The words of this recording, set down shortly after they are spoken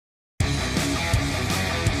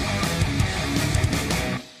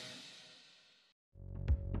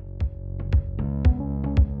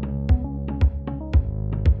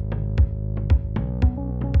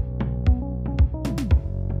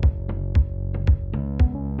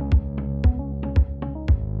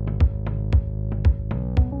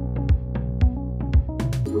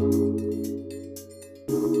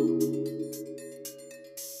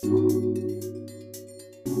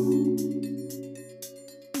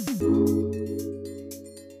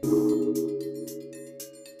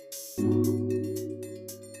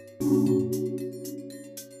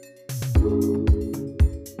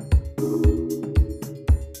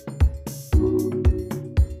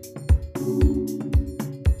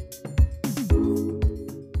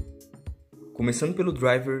Começando pelo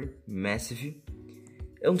driver Massive,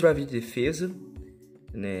 é um driver de defesa,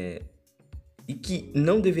 né, e que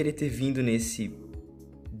não deveria ter vindo nesse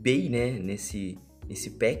bay, né, nesse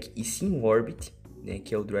pack, e sim o Orbit, né,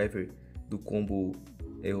 que é o driver do combo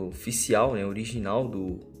oficial, né, original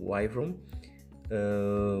do Wyvron,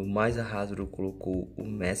 mas a hasbro colocou o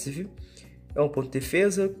Massive. É um ponto de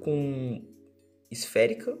defesa com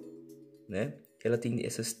esférica, né? Ela tem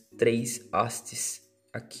essas 3 hastes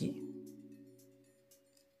aqui.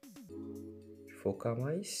 Deixa eu focar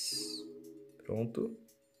mais. Pronto.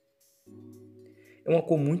 É uma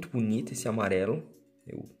cor muito bonita esse amarelo.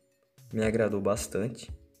 Me agradou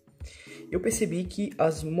bastante. Eu percebi que a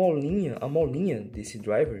molinha desse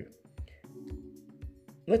driver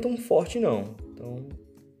não é tão forte não. Então,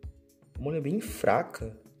 a molinha é bem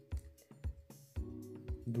fraca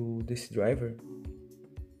desse driver.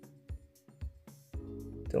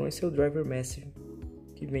 Então esse é o driver Massive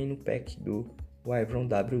que vem no pack do Wyvron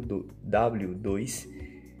W2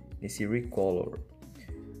 nesse Recolor.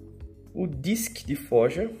 O disc de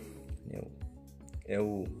forja é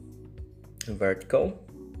o vertical.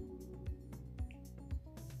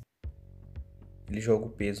 Ele joga o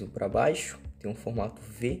peso para baixo, tem um formato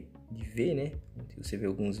V de V, né? Você vê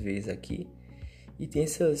alguns V's aqui. E tem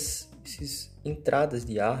essas entradas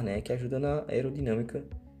de ar, né, que ajudam na aerodinâmica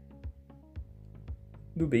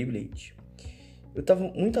do Beyblade. Eu estava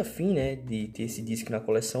muito afim, né, de ter esse disco na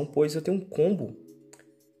coleção, pois eu tenho um combo.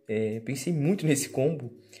 Pensei muito nesse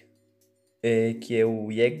combo, que é o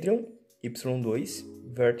Aiger Y2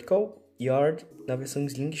 Vertical Yard na versão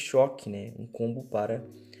Sling Shock, né, um combo para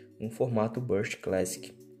um formato Burst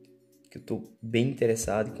Classic, que eu estou bem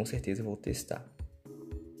interessado e com certeza vou testar.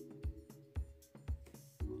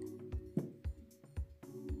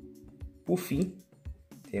 Por fim,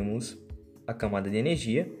 temos a camada de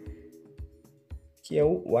energia, que é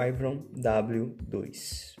o Wyvron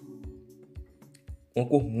W2. Uma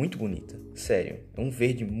cor muito bonita, sério. É um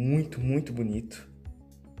verde muito, muito bonito.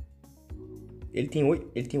 Ele tem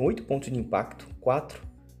 8 pontos de impacto, 4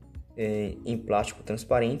 em plástico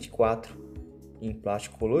transparente, 4 em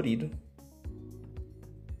plástico colorido.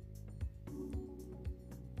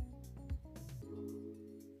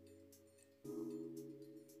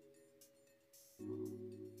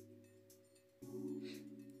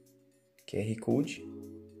 QR Code.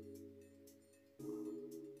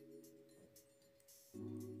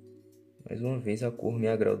 Mais uma vez a cor me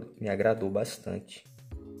agradou bastante.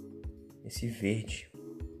 Esse verde.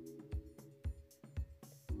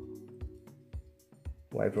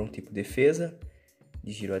 Wyvron tipo defesa,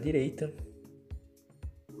 de giro à direita.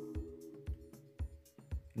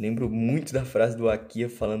 Lembro muito da frase do Wakiya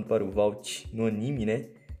falando para o Valt no anime, né?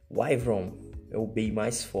 Wyvron é o bey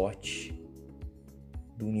mais forte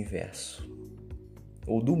do universo.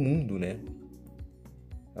 Ou do mundo, né?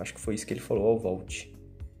 Acho que foi isso que ele falou ao Valt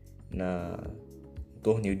no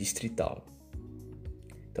torneio distrital.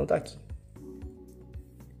 Então tá aqui.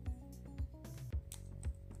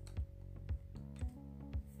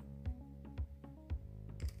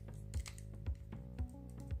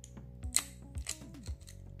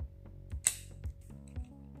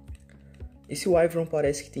 Esse Wyvron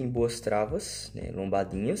parece que tem boas travas, né,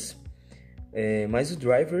 lombadinhas, mas o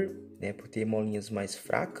driver, né, por ter molinhas mais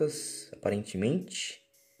fracas, aparentemente,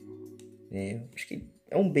 né, acho que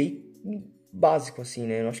é um bey básico assim,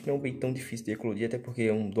 né? Eu acho que não é um bey tão difícil de eclodir, até porque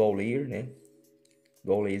é um dual layer, né?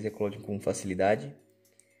 Dual layers eclodem com facilidade.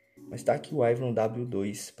 Mas tá aqui o Wyvron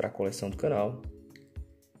W2 para a coleção do canal.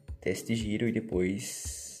 Teste de giro e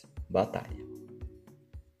depois batalha.